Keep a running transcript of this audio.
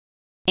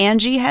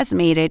Angie has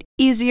made it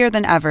easier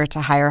than ever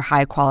to hire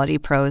high-quality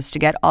pros to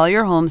get all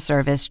your home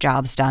service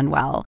jobs done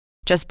well.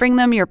 Just bring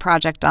them your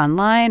project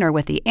online or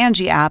with the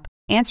Angie app,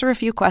 answer a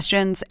few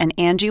questions, and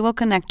Angie will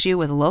connect you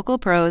with local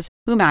pros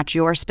who match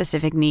your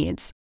specific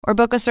needs. Or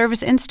book a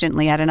service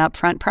instantly at an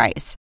upfront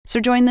price. So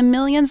join the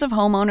millions of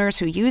homeowners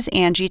who use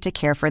Angie to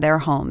care for their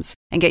homes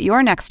and get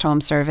your next home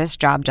service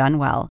job done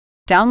well.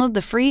 Download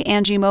the free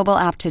Angie mobile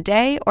app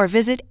today or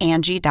visit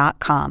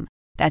Angie.com.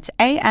 That's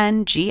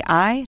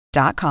ANGI.com.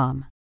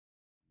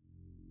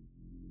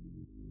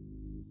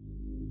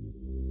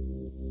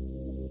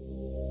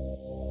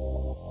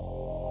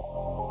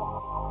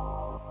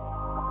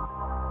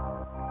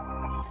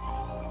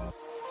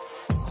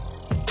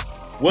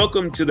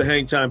 Welcome to the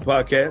Hang Time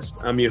Podcast.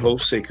 I'm your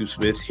host, Sekou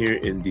Smith, here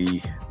in the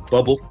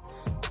bubble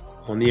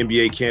on the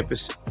NBA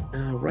campus,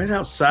 right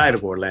outside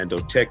of Orlando,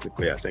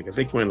 technically, I think. I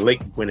think we're in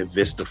Lake Buena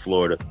Vista,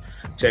 Florida,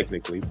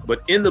 technically.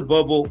 But in the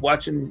bubble,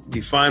 watching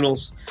the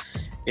finals.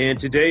 And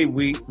today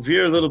we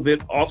veer a little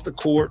bit off the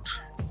court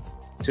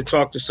to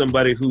talk to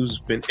somebody who's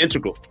been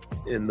integral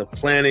in the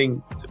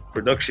planning, the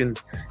production,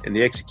 and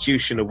the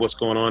execution of what's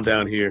going on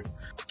down here.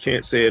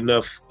 Can't say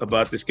enough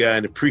about this guy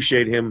and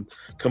appreciate him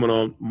coming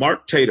on.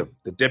 Mark Tatum,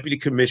 the Deputy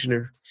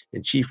Commissioner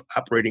and Chief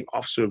Operating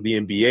Officer of the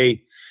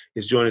NBA,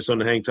 is joining us on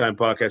the Hang Time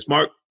Podcast.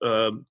 Mark,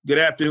 good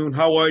afternoon.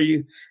 How are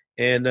you?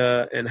 And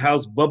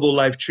how's bubble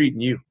life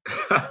treating you?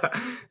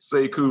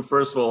 Sekou,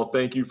 first of all,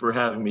 thank you for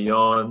having me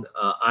on.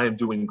 I am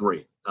doing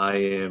great. I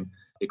am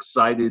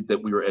excited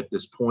that we are at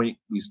this point.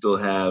 We still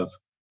have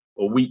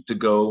a week to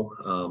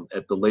go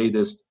at the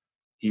latest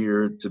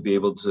here to be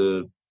able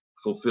to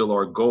fulfill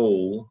our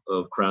goal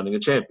of crowning a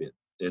champion.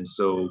 And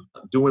so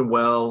I'm doing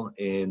well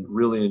and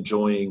really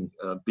enjoying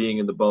being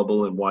in the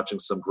bubble and watching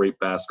some great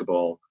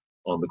basketball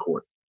on the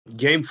court.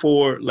 Game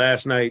 4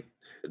 last night,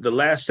 the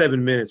last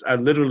 7 minutes, I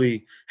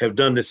literally have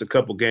done this a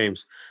couple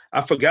games.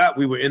 I forgot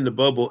we were in the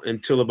bubble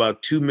until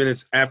about 2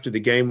 minutes after the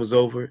game was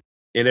over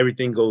and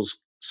everything goes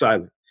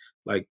silent.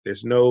 Like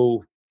there's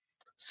no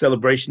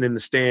celebration in the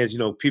stands. You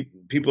know,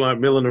 people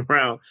aren't milling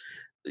around.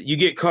 You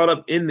get caught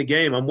up in the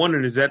game. I'm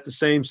wondering, is that the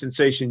same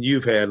sensation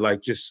you've had,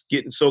 like just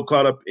getting so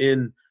caught up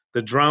in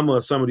the drama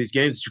of some of these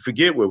games that you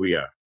forget where we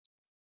are?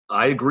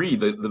 I agree.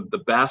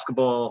 The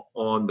basketball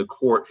on the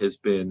court has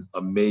been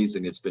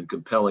amazing. It's been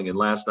compelling. And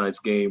last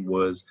night's game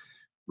was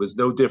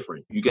no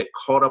different. You get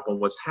caught up on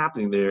what's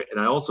happening there.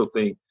 And I also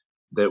think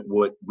that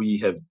what we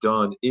have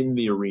done in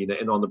the arena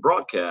and on the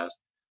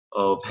broadcast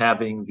of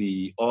having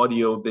the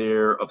audio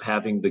there, of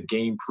having the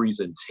game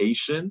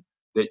presentation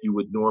that you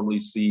would normally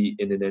see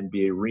in an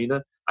NBA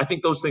arena, I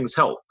think those things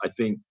help. I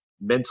think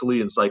mentally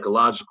and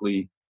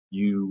psychologically,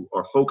 you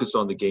are focused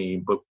on the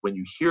game, but when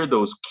you hear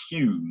those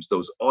cues,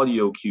 those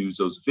audio cues,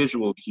 those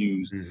visual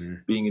cues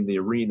being in the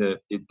arena,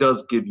 it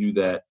does give you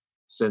that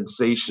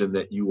sensation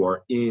that you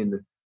are in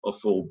a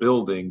full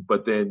building.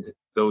 But then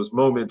those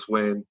moments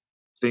when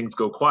things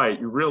go quiet,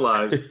 you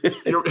realize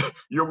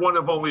you're one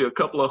of only a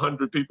couple of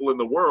hundred people in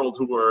the world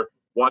who are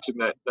watching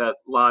that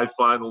live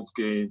finals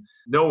game,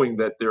 knowing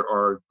that there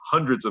are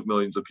hundreds of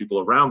millions of people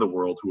around the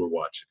world who are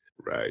watching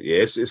it. Right. Yeah,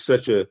 it's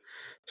such a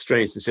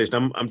strange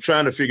sensation. I'm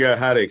trying to figure out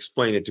how to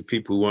explain it to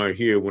people who aren't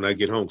here when I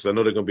get home, because I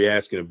know they're going to be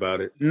asking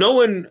about it.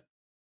 Knowing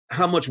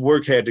how much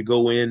work had to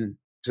go in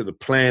to the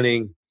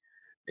planning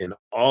and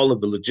all of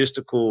the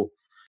logistical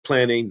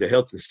planning, the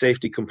health and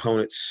safety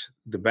components,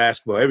 the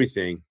basketball,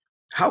 everything,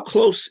 how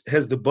close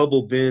has the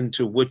bubble been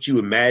to what you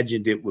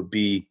imagined it would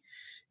be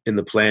in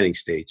the planning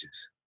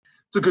stages?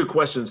 It's a good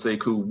question,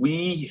 Sekou.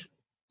 We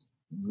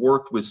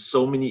worked with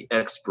so many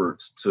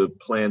experts to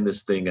plan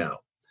this thing out.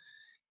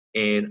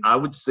 And I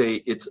would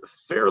say it's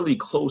fairly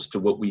close to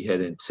what we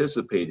had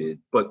anticipated,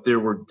 but there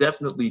were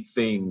definitely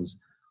things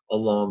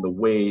along the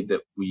way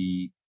that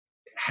we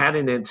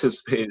hadn't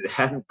anticipated,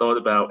 hadn't thought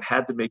about,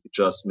 had to make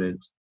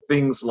adjustments.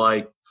 Things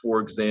like, for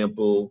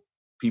example,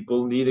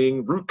 people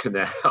needing root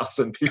canals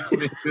and people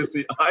needing to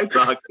see eye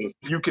doctors.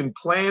 You can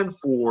plan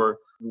for,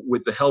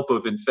 with the help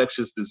of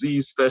infectious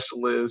disease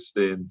specialists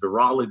and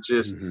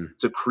virologists,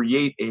 to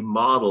create a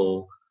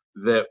model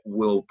that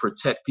will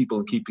protect people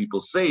and keep people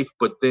safe.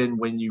 But then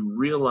when you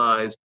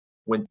realize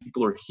when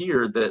people are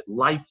here that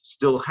life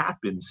still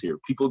happens here,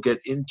 people get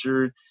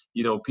injured,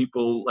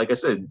 people, like I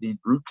said, need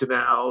root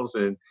canals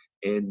and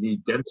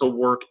need dental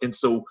work. And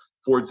so,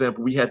 for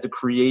example, we had to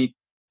create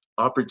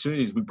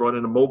opportunities. We brought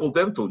in a mobile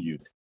dental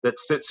unit that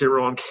sits here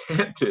on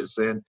campus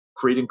and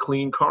creating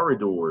clean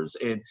corridors.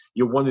 And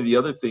one of the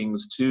other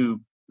things too,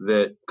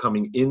 that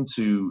coming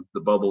into the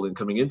bubble and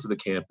coming into the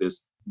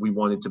campus, we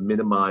wanted to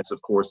minimize,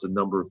 of course, the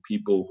number of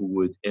people who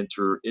would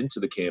enter into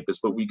the campus,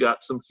 but we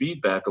got some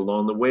feedback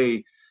along the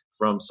way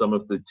from some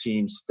of the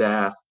team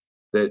staff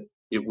that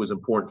it was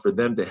important for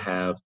them to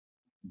have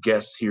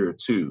guests here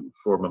too,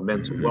 from a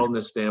mental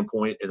wellness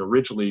standpoint. And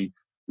originally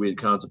we had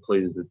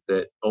contemplated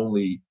that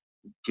only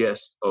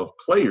guests of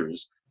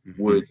players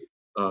would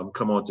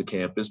come onto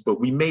campus, but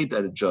we made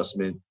that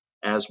adjustment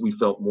as we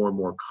felt more and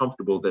more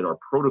comfortable that our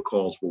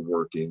protocols were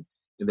working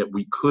and that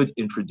we could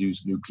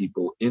introduce new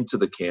people into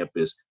the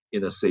campus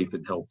in a safe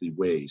and healthy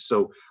way.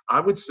 So I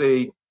would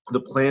say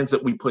the plans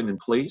that we put in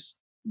place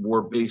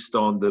were based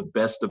on the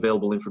best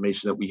available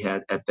information that we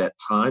had at that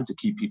time to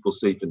keep people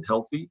safe and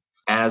healthy.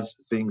 As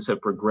things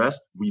have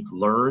progressed, we've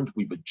learned,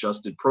 we've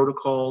adjusted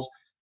protocols.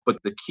 But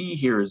the key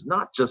here is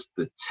not just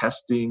the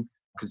testing,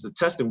 because the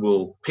testing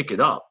will pick it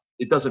up.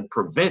 It doesn't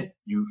prevent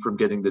you from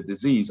getting the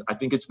disease. I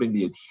think it's been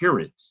the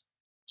adherence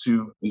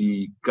to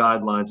the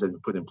guidelines that have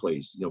been put in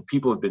place.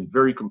 People have been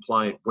very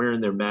compliant,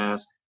 wearing their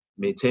masks,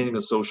 maintaining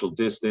a social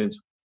distance,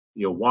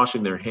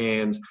 washing their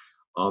hands,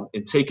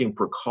 and taking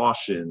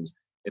precautions.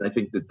 And I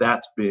think that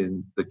that's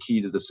been the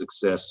key to the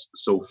success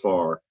so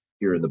far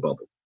here in the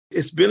bubble.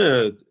 It's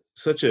been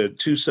such a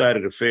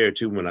two-sided affair,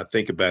 too, when I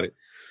think about it.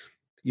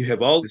 You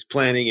have all this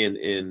planning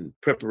and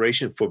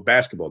preparation for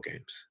basketball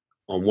games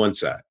on one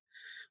side.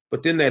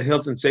 But then that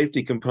health and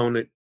safety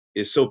component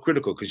is so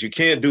critical because you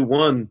can't do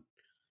one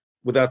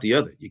without the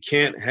other. You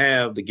can't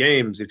have the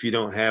games if you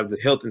don't have the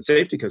health and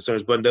safety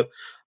concerns buttoned up.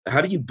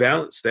 How do you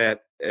balance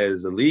that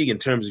as a league in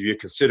terms of your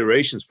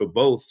considerations for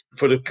both,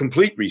 for the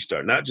complete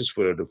restart, not just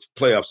for the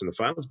playoffs and the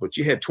finals, but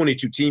you had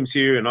 22 teams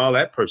here and all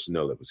that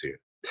personnel that was here?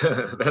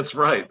 That's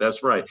right.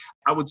 That's right.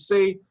 I would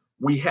say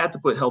we had to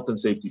put health and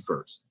safety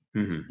first,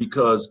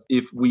 because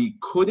if we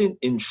couldn't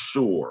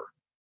ensure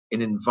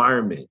an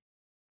environment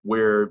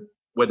where,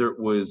 whether it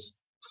was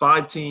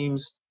 5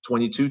 teams,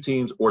 22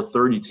 teams, or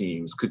 30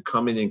 teams could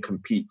come in and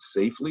compete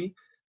safely,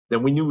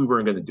 then we knew we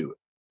weren't going to do it.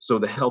 So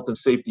the health and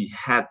safety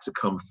had to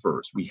come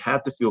first. We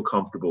had to feel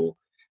comfortable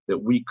that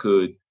we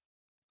could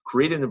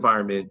create an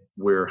environment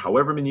where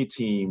however many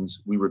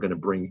teams we were going to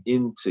bring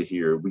into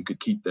here, we could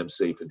keep them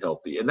safe and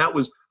healthy. And that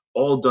was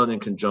all done in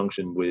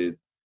conjunction with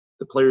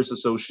the Players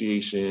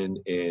Association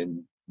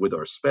and with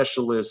our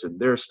specialists and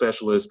their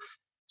specialists.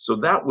 So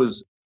that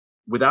was,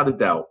 without a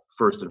doubt,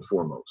 first and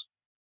foremost.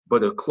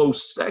 But a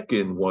close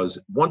second was,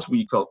 once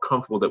we felt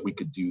comfortable that we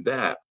could do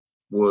that,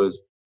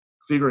 was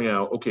figuring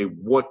out, okay,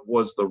 what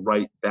was the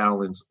right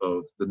balance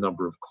of the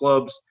number of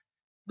clubs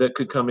that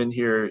could come in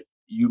here.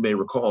 You may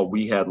recall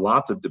we had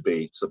lots of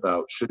debates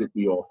about should it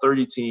be all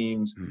 30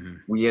 teams.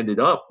 We ended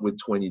up with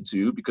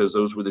 22 because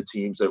those were the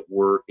teams that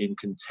were in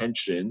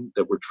contention,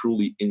 that were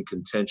truly in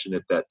contention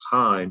at that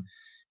time.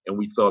 And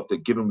we thought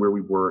that given where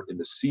we were in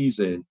the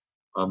season,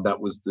 that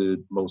was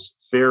the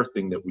most fair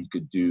thing that we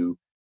could do,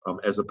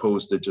 as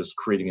opposed to just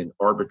creating an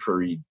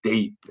arbitrary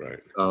date,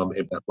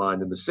 and that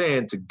line in the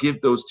sand, to give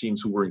those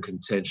teams who were in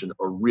contention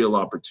a real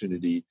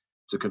opportunity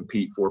to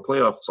compete for a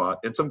playoff spot.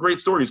 And some great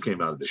stories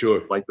came out of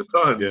it, like the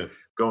Suns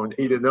going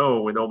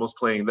 8-0 and almost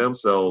playing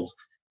themselves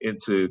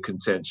into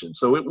contention.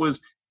 So it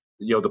was,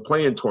 the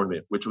play-in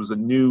tournament, which was a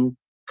new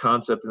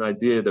concept and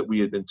idea that we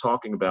had been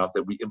talking about,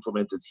 that we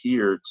implemented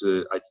here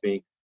to, I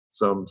think,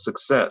 some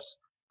success.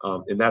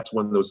 And that's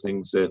one of those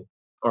things that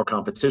our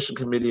competition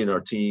committee and our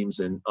teams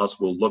and us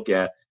will look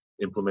at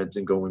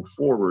implementing going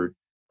forward,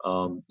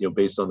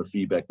 based on the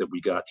feedback that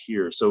we got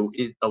here. So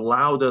it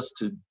allowed us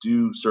to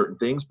do certain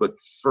things, but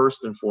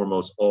first and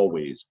foremost,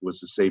 always was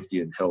the safety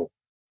and health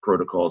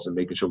protocols and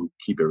making sure we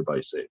keep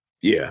everybody safe.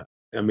 Yeah.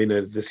 I mean,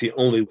 that's the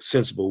only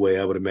sensible way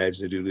I would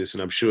imagine to do this.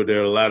 And I'm sure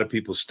there are a lot of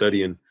people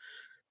studying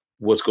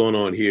what's going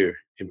on here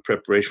in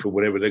preparation for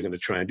whatever they're going to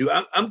try and do.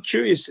 I'm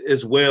curious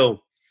as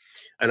well,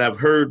 and I've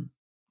heard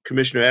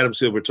Commissioner Adam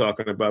Silver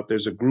talking about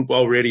there's a group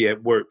already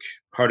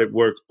hard at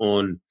work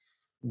on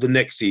the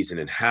next season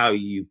and how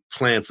you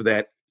plan for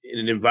that in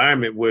an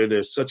environment where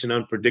there's such an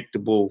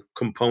unpredictable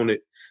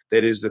component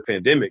that is the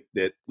pandemic,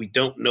 that we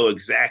don't know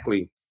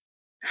exactly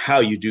how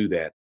you do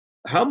that.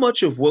 How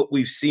much of what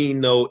we've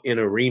seen, though, in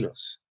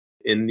arenas,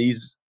 in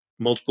these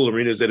multiple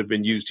arenas that have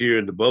been used here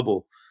in the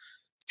bubble,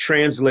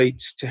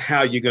 translates to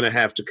how you're going to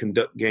have to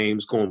conduct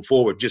games going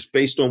forward, just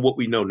based on what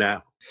we know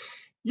now?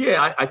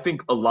 Yeah, I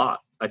think a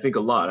lot. I think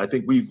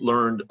we've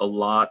learned a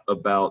lot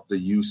about the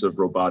use of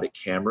robotic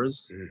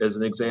cameras, as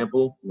an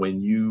example.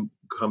 When you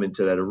come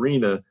into that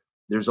arena,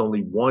 there's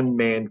only one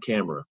manned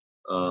camera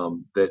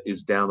that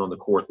is down on the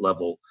court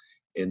level,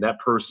 and that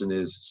person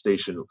is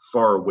stationed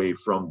far away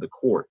from the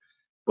court.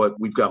 But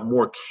we've got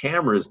more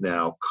cameras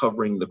now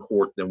covering the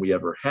court than we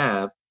ever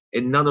have,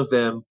 and none of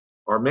them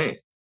are manned.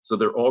 So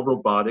they're all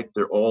robotic,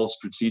 they're all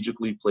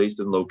strategically placed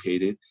and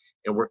located,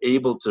 and we're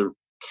able to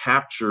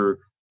capture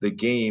the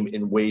game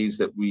in ways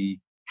that we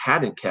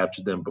hadn't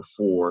captured them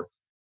before,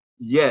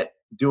 yet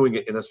doing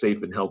it in a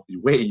safe and healthy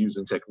way,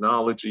 using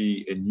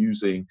technology and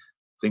using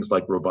things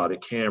like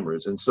robotic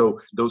cameras. And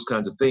so those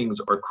kinds of things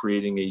are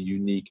creating a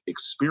unique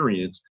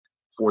experience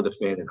for the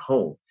fan at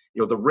home.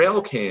 The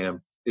rail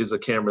cam is a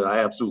camera that I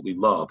absolutely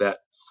love. That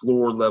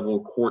floor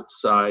level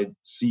courtside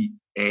seat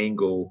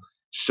angle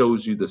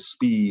shows you the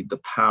speed, the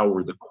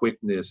power, the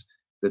quickness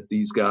that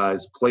these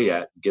guys play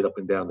at, get up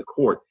and down the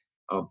court.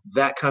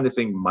 That kind of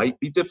thing might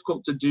be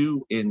difficult to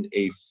do in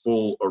a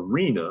full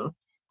arena,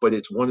 but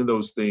it's one of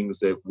those things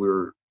that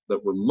we're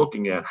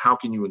looking at. How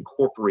can you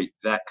incorporate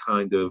that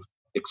kind of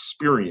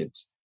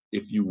experience,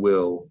 if you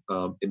will,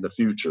 in the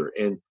future?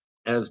 And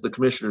as the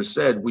commissioner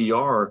said, we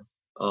are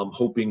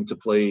hoping to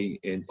play,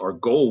 and our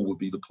goal would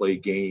be to play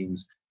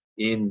games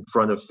in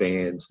front of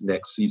fans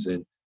next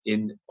season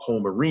in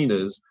home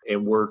arenas.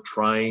 And we're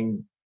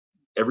trying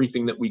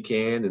everything that we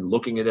can and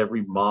looking at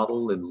every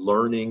model and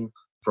learning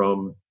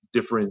from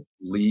different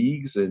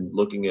leagues and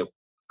looking at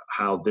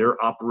how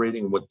they're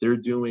operating and what they're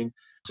doing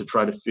to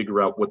try to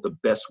figure out what the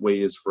best way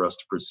is for us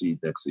to proceed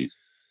next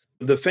season.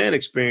 The fan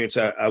experience,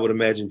 I would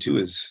imagine, too,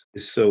 is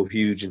so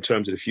huge in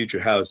terms of the future,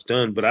 how it's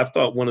done. But I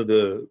thought one of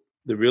the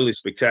really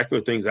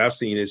spectacular things I've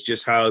seen is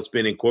just how it's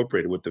been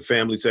incorporated with the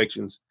family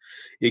sections.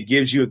 It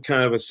gives you a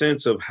kind of a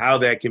sense of how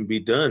that can be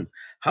done.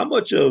 How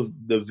much of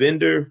the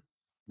vendor,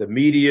 the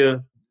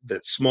media,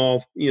 that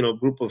small,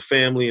 group of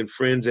family and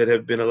friends that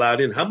have been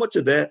allowed in, how much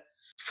of that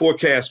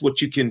forecasts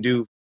what you can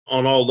do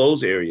on all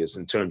those areas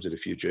in terms of the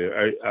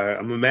future?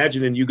 I'm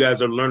imagining you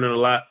guys are learning a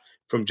lot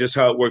from just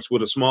how it works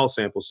with a small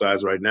sample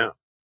size right now.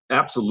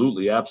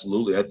 Absolutely.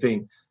 Absolutely. I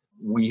think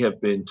we have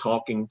been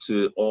talking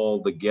to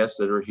all the guests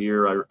that are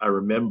here. I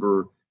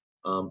remember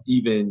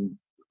even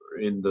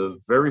in the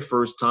very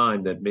first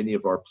time that many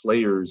of our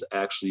players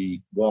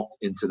actually walked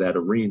into that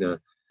arena,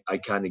 I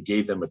kind of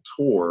gave them a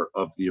tour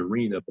of the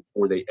arena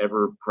before they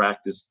ever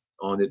practiced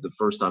on it the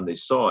first time they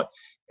saw it.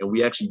 And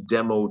we actually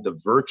demoed the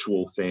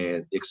virtual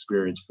fan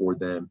experience for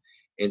them.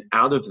 And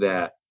out of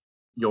that,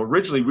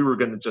 originally we were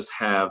going to just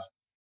have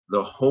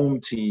the home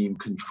team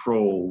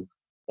control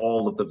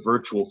all of the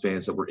virtual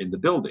fans that were in the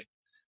building.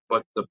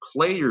 But the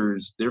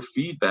players, their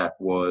feedback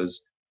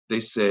was, they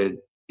said,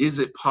 is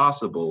it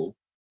possible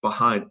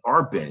behind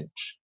our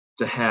bench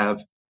to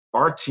have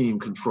our team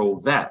control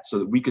that so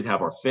that we could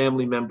have our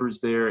family members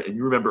there? And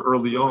you remember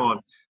early on,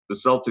 the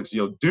Celtics,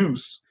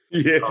 Deuce,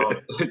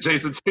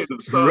 Jason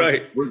Tatum's son,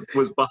 right, was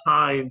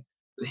behind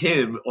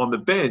him on the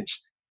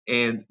bench.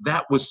 And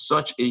that was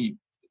such a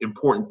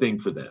important thing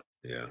for them.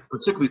 Yeah.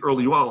 Particularly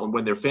early on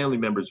when their family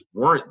members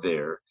weren't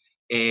there.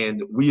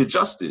 And we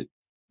adjusted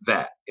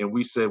that. And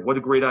we said, what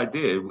a great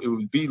idea. It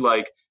would be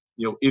like,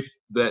 if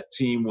that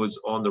team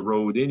was on the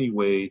road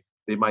anyway,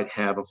 they might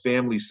have a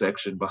family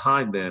section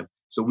behind them.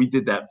 So we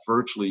did that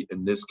virtually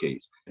in this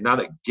case. And now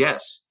that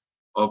guests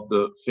of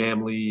the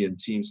family and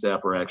team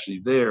staff are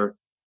actually there,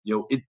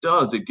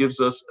 it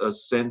gives us a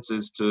sense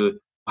as to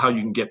how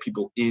you can get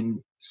people in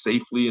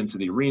safely into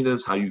the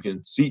arenas, how you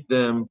can seat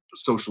them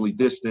socially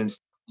distanced.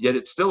 Yet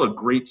it's still a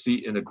great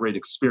seat and a great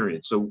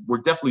experience. So we're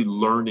definitely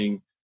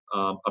learning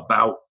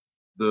about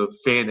the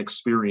fan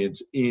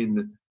experience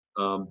in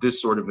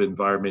this sort of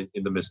environment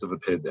in the midst of a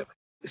pandemic.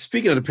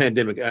 Speaking of the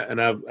pandemic,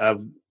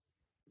 I've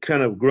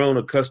kind of grown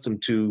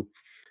accustomed to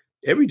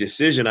every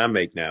decision I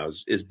make now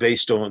is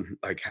based on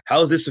like,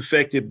 how is this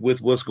affected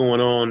with what's going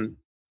on,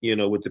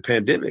 with the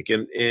pandemic?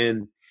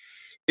 And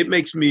it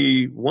makes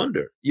me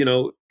wonder,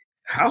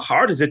 how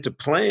hard is it to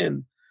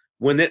plan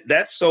when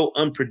that's so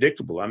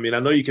unpredictable? I mean, I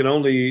know you can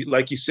only,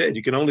 like you said,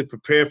 you can only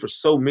prepare for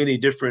so many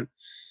different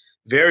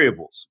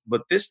variables,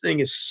 but this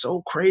thing is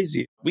so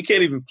crazy. We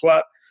can't even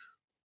plot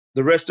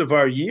the rest of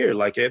our year.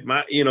 Like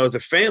as a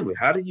family,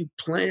 how do you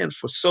plan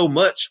for so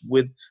much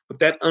with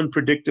that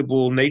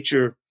unpredictable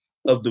nature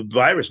of the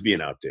virus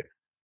being out there?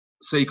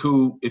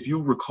 Sekou, if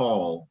you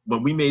recall,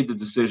 when we made the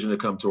decision to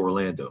come to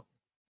Orlando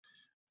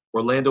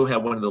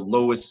had one of the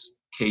lowest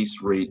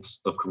case rates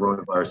of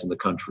coronavirus in the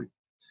country.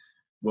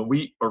 When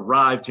we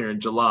arrived here in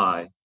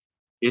July,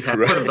 it had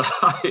one of the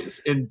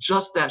highest in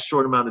just that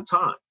short amount of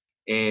time.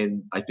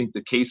 And I think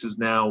the cases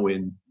now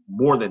in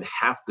more than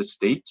half the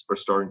states are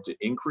starting to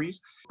increase.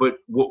 But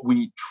what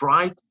we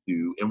tried to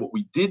do, and what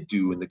we did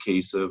do in the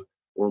case of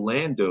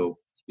Orlando,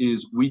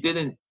 is we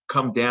didn't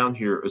come down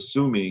here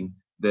assuming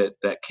that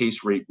that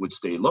case rate would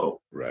stay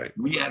low. Right.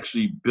 We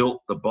actually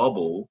built the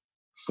bubble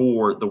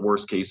for the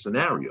worst case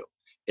scenario.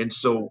 And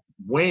so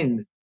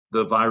when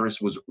the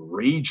virus was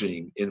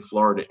raging in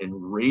Florida and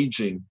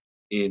raging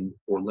in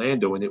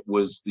Orlando, and it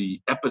was the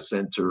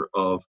epicenter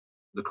of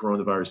the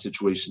coronavirus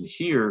situation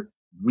here,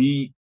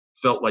 we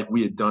felt like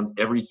we had done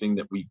everything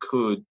that we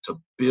could to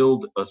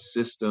build a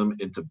system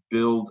and to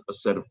build a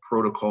set of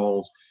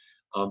protocols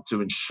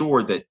to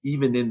ensure that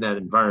even in that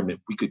environment,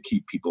 we could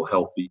keep people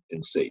healthy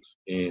and safe.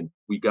 And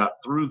we got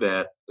through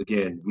that.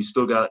 Again, we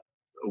still got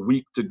a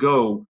week to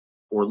go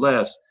or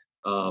less.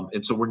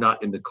 And so we're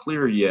not in the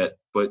clear yet,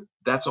 but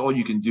that's all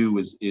you can do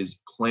is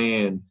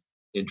plan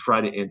and try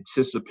to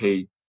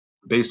anticipate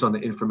based on the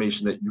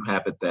information that you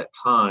have at that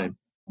time,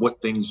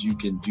 what things you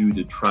can do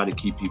to try to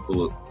keep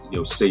people,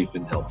 safe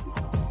and healthy.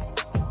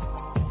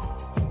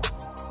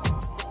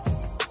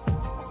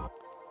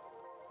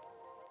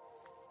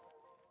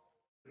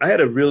 I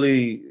had a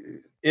really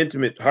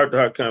intimate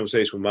heart-to-heart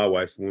conversation with my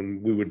wife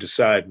when we were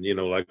deciding,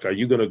 like, are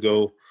you going to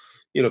go,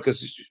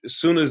 because as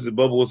soon as the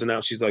bubble was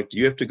announced, she's like, do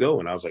you have to go?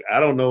 And I was like, I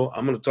don't know.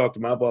 I'm going to talk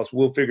to my boss.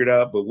 We'll figure it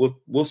out, but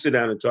we'll sit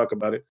down and talk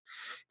about it.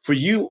 For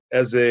you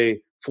as a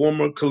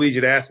former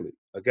collegiate athlete,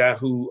 a guy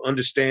who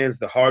understands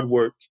the hard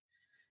work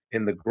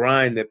and the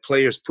grind that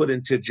players put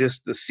into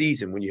just the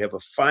season when you have a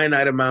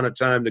finite amount of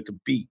time to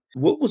compete,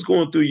 what was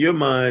going through your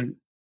mind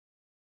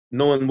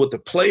knowing what the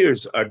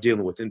players are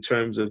dealing with in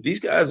terms of these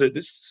guys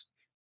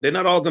they're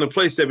not all going to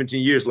play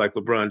 17 years like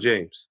LeBron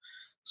James.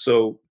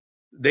 So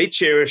they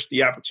cherish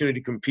the opportunity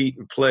to compete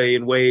and play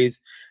in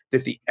ways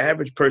that the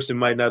average person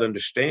might not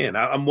understand.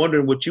 I'm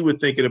wondering what you were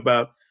thinking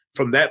about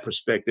from that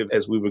perspective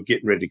as we were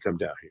getting ready to come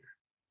down here.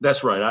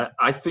 That's right.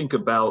 I think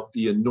about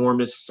the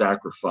enormous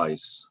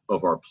sacrifice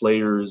of our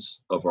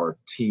players, of our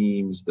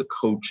teams, the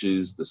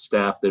coaches, the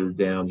staff that are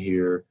down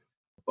here,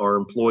 our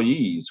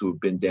employees who have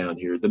been down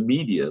here, the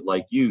media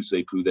like you,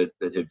 Sekou,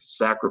 that have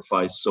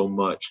sacrificed so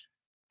much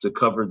to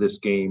cover this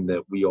game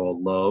that we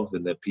all love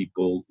and that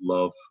people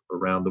love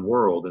around the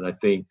world. And I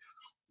think,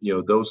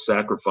 those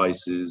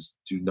sacrifices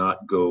do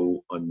not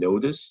go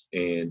unnoticed.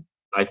 And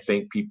I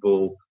thank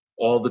people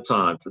all the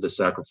time for the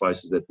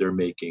sacrifices that they're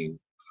making.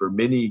 For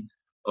many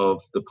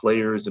of the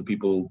players and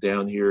people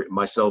down here,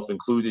 myself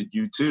included,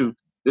 you too,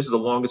 this is the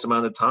longest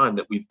amount of time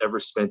that we've ever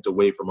spent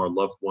away from our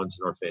loved ones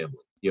and our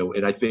family.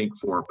 And I think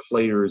for our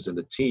players and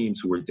the teams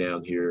who are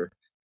down here,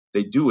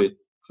 they do it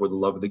for the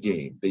love of the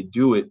game. They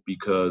do it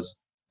because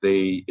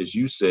they, as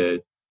you said,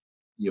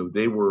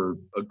 they were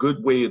a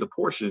good way of the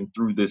portion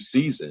through this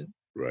season.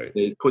 Right.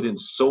 They put in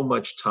so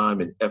much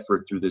time and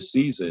effort through this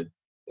season,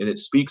 and it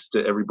speaks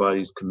to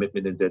everybody's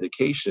commitment and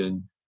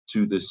dedication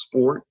to the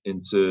sport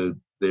and to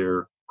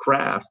their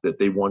craft that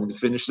they wanted to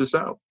finish this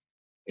out.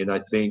 And I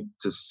think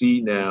to see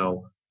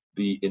now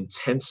the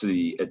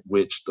intensity at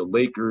which the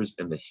Lakers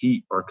and the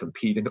Heat are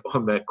competing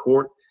on that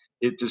court,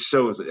 it just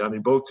shows it. I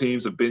mean, both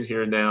teams have been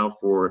here now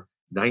for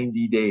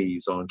 90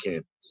 days on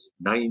campus,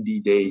 90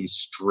 days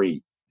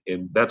straight.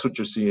 And that's what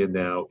you're seeing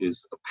now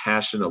is a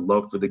passion, a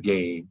love for the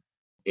game,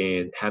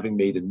 and having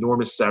made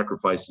enormous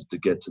sacrifices to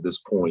get to this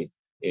point.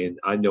 And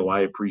I know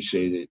I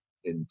appreciate it,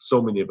 and so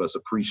many of us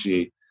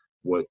appreciate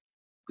what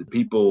the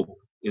people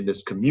in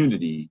this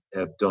community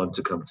have done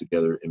to come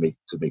together and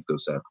make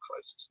those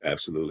sacrifices.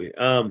 Absolutely.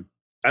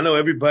 I know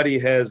everybody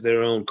has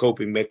their own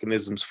coping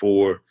mechanisms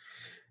for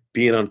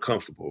being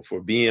uncomfortable, for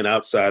being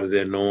outside of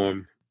their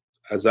norm.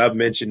 As I've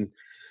mentioned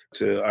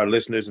to our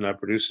listeners and our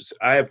producers,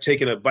 I have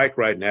taken up bike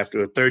riding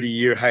after a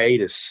 30-year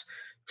hiatus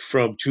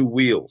from two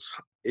wheels.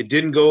 It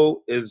didn't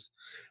go as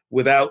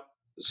without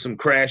some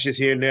crashes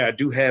here and there. I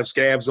do have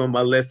scabs on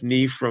my left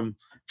knee from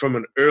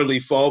an early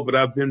fall, but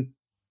I've been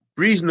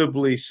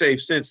reasonably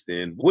safe since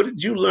then. What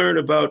did you learn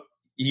about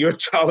your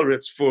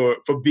tolerance for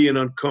being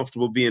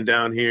uncomfortable being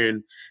down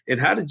here, and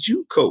how did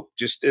you cope?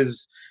 Just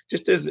as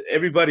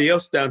everybody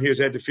else down here has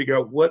had to figure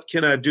out, what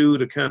can I do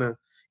to kind of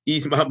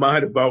ease my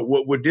mind about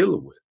what we're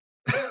dealing with?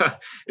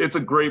 It's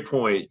a great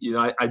point.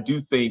 I do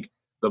think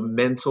the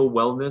mental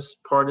wellness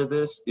part of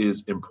this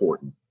is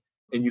important,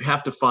 and you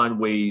have to find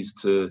ways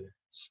to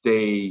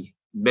stay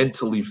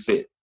mentally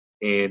fit.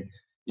 And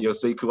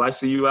Sekou, I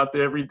see you out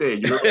there every day.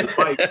 You're on the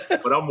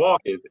bike, but I'm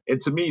walking. And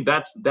to me,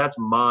 that's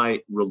my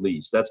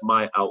release. That's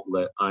my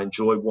outlet. I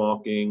enjoy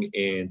walking.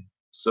 And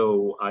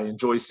so I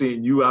enjoy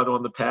seeing you out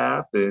on the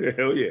path and,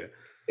 Hell yeah.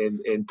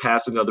 and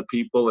passing other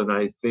people. And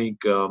I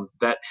think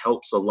that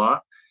helps a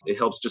lot. It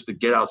helps just to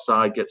get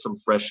outside, get some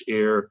fresh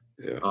air,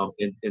 Yeah.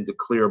 And to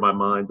clear my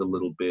mind a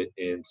little bit.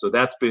 And so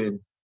that's been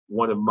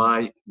one of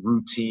my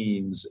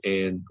routines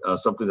and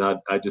something that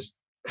I just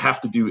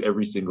have to do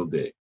every single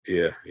day.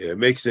 Yeah, it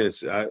makes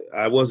sense.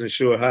 I wasn't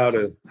sure how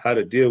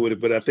to deal with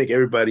it, but I think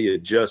everybody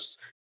adjusts.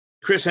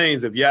 Chris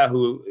Haynes of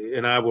Yahoo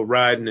and I were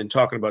riding and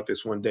talking about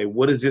this one day.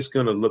 What is this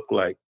going to look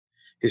like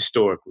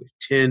historically,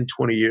 10,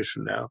 20 years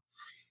from now?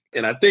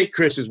 And I think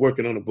Chris is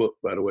working on a book,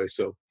 by the way.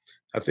 So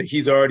I think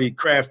he's already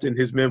crafting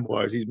his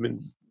memoirs. He's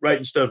been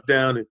writing stuff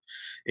down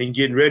and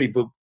getting ready.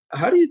 But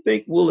how do you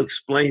think we'll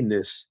explain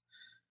this,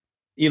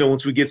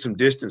 once we get some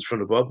distance from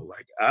the bubble?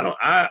 Like,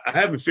 I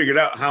haven't figured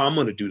out how I'm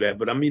going to do that.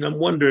 But I mean, I'm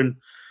wondering,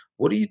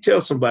 what do you tell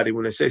somebody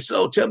when they say,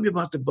 so tell me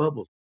about the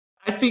bubble?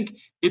 I think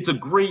it's a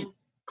great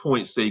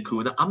point,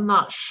 Sekou, and I'm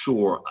not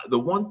sure. The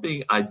one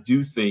thing I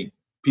do think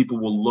people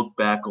will look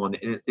back on,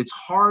 and it's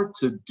hard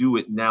to do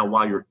it now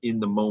while you're in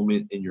the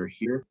moment and you're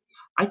here.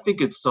 I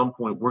think at some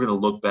point we're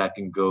going to look back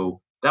and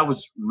go, that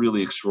was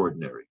really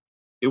extraordinary.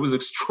 It was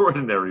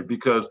extraordinary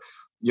because,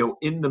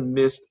 in the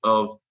midst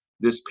of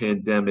this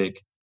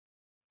pandemic,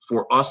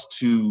 for us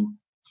to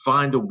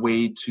find a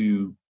way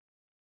to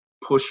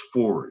push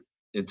forward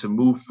and to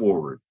move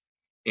forward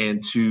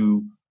and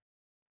to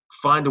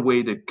find a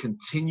way to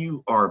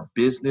continue our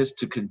business,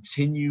 to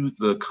continue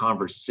the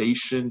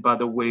conversation, by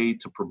the way,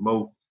 to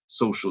promote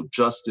social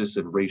justice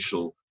and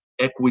racial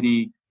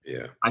equity.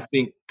 Yeah. I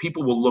think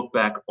people will look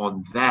back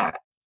on that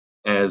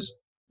as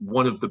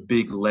one of the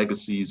big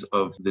legacies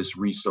of this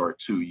restart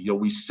too.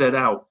 We set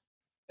out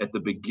at the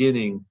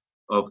beginning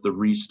of the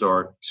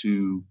restart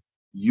to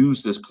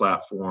use this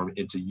platform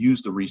and to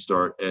use the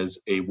restart as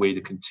a way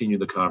to continue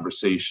the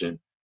conversation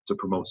to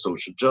promote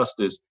social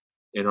justice.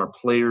 And our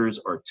players,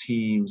 our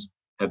teams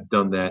have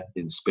done that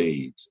in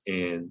spades.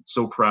 And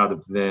so proud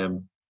of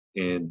them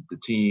and the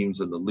teams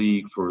and the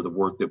league for the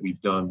work that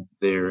we've done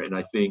there. And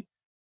I think,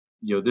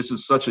 this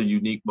is such a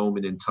unique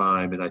moment in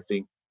time. And I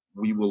think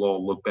we will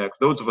all look back,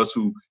 those of us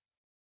who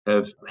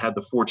have had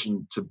the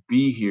fortune to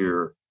be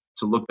here,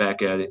 to look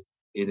back at it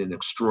in an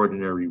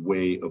extraordinary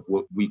way of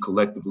what we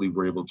collectively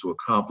were able to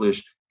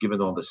accomplish,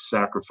 given all the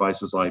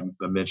sacrifices I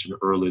mentioned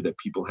earlier that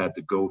people had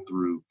to go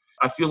through.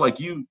 I feel like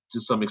you, to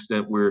some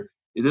extent, where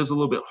it is a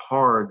little bit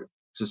hard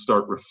to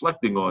start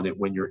reflecting on it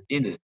when you're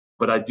in it.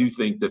 But I do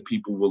think that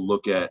people will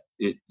look at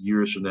it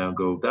years from now and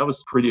go, that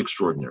was pretty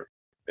extraordinary.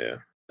 Yeah,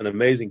 an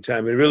amazing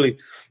time. And really,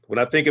 when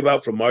I think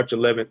about from March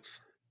 11th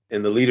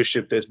and the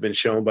leadership that's been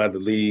shown by the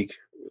league,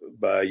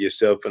 by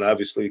yourself, and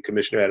obviously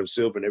Commissioner Adam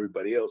Silver and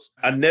everybody else,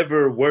 I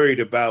never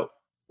worried about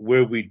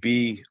where we'd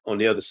be on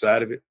the other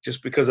side of it,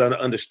 just because I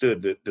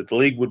understood that the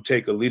league would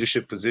take a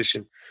leadership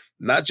position,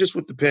 not just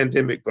with the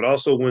pandemic, but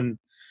also when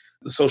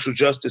the social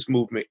justice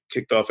movement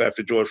kicked off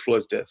after George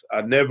Floyd's death.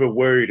 I never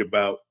worried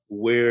about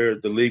where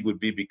the league would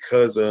be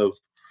because of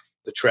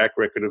the track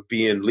record of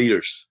being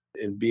leaders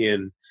and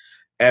being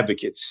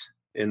advocates,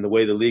 and the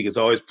way the league has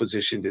always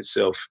positioned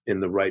itself in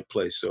the right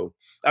place. So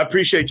I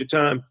appreciate your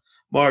time,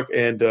 Mark,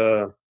 and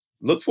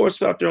look for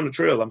us out there on the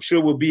trail. I'm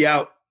sure we'll be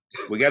out.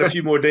 We got a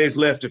few more days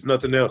left, if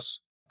nothing else.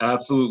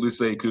 Absolutely,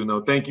 Sekou.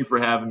 No, thank you for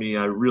having me.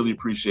 I really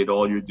appreciate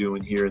all you're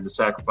doing here and the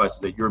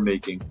sacrifices that you're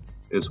making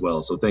as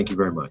well. So thank you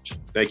very much.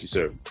 Thank you,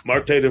 sir.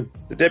 Mark Tatum,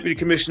 the Deputy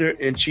Commissioner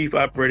and Chief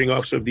Operating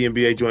Officer of the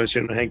NBA, joins us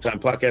here on the Hang Time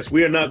Podcast.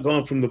 We are not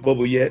gone from the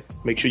bubble yet.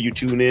 Make sure you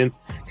tune in.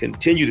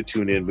 Continue to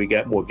tune in. We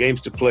got more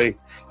games to play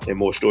and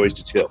more stories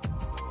to tell.